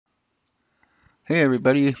Hey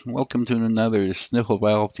everybody, welcome to another sniffle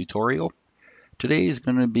valve tutorial. Today is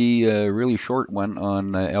going to be a really short one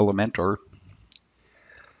on Elementor,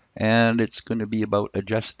 and it's going to be about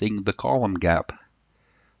adjusting the column gap.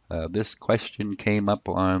 This question came up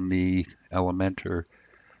on the Elementor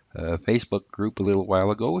Facebook group a little while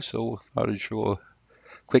ago, so I thought I'd show a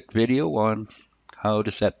quick video on how to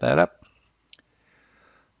set that up.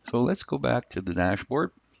 So let's go back to the dashboard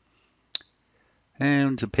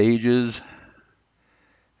and to pages,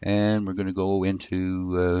 and we're going to go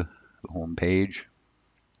into the home page.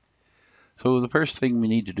 So the first thing we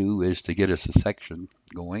need to do is to get us a section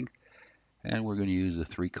going, and we're going to use a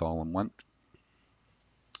 3-column one.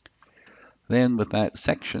 Then with that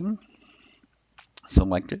section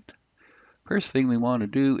selected, first thing we want to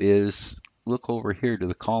do is look over here to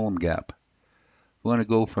the column gap. We want to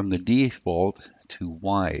go from the default to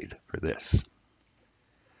wide for this.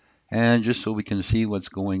 And just so we can see what's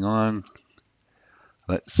going on,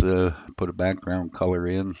 let's put a background color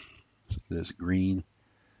in, this green,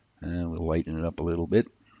 and we'll lighten it up a little bit.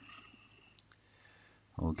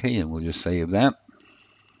 Okay, and we'll just save that.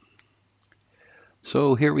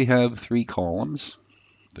 So here we have 3 columns,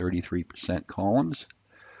 33% columns.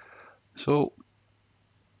 So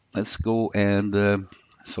let's go and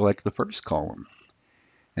select the first column.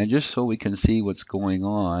 And just so we can see what's going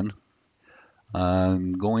on,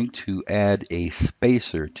 I'm going to add a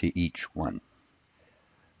spacer to each one.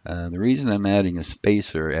 The reason I'm adding a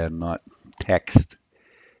spacer and not text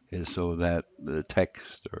is so that the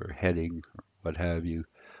text or heading or what have you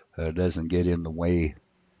doesn't get in the way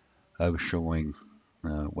of showing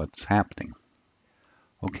what's happening.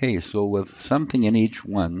 Okay, so with something in each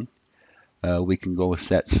one, we can go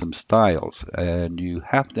set some styles, and you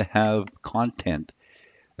have to have content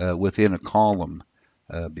within a column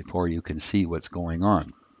before you can see what's going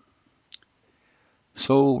on.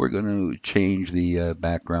 So we're going to change the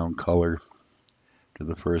background color to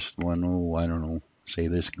the first one. Oh, I don't know, say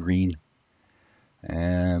this green.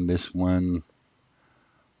 And this one,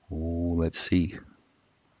 oh, let's see.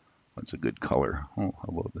 What's a good color? Oh, how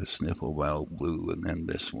about the sniffle valve blue? And then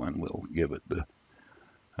this one, we'll give it the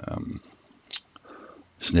um,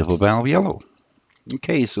 sniffle valve yellow.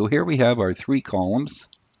 Okay, so here we have our 3 columns,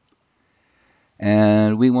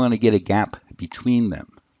 and we want to get a gap between them.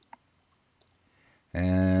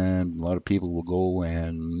 And a lot of people will go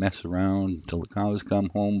and mess around until the cows come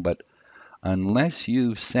home, but unless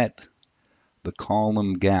you've set the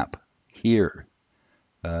column gap here,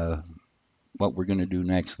 what we're going to do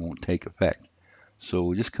next won't take effect.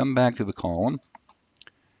 So just come back to the column,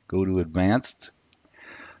 go to Advanced.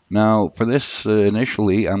 Now for this,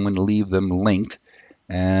 initially I'm going to leave them linked,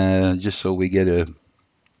 just so we get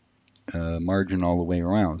a margin all the way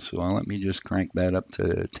around. So let me just crank that up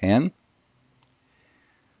to 10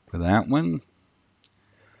 for that one.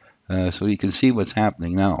 So you can see what's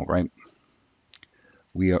happening now, right?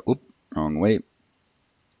 We are, oops, wrong way.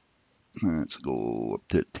 Let's go up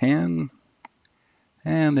to 10,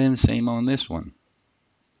 and then same on this one.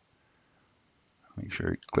 Make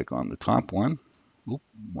sure you click on the top one. Oop,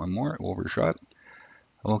 one more, overshot.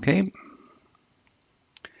 Okay.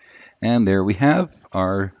 And there we have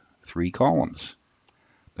our 3 columns.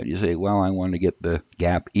 But you say, well, I want to get the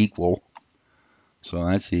gap equal. So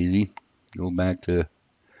that's easy. Go back to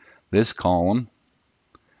this column,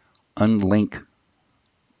 unlink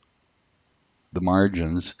the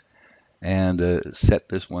margins, and set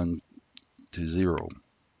this one to 0.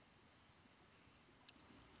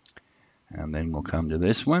 And then we'll come to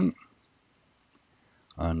this one,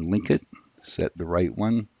 unlink it, set the right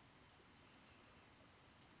one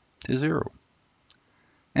to 0.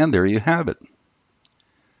 And there you have it.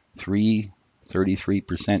 3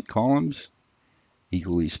 33% columns,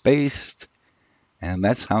 equally spaced, and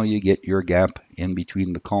that's how you get your gap in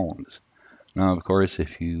between the columns. Now, of course,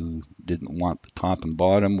 if you didn't want the top and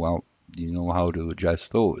bottom, well, you know how to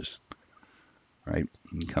adjust those, right?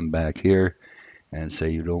 You come back here and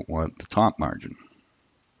say you don't want the top margin.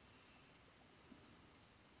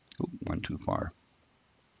 Oop, went too far.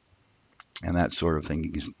 And that sort of thing.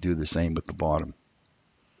 You can do the same with the bottom.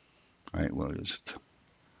 All right, we'll just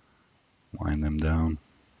wind them down.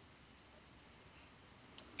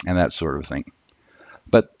 And that sort of thing.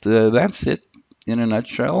 But that's it in a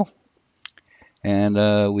nutshell. And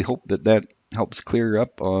we hope that that helps clear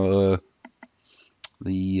up the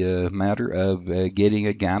matter of getting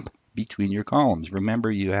a gap between your columns. Remember,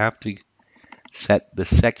 you have to set the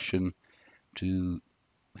section to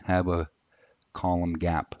have a column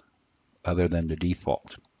gap other than the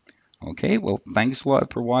default. Okay, well, thanks a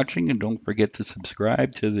lot for watching, and don't forget to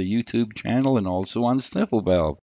subscribe to the YouTube channel and also on Sniffle Valve.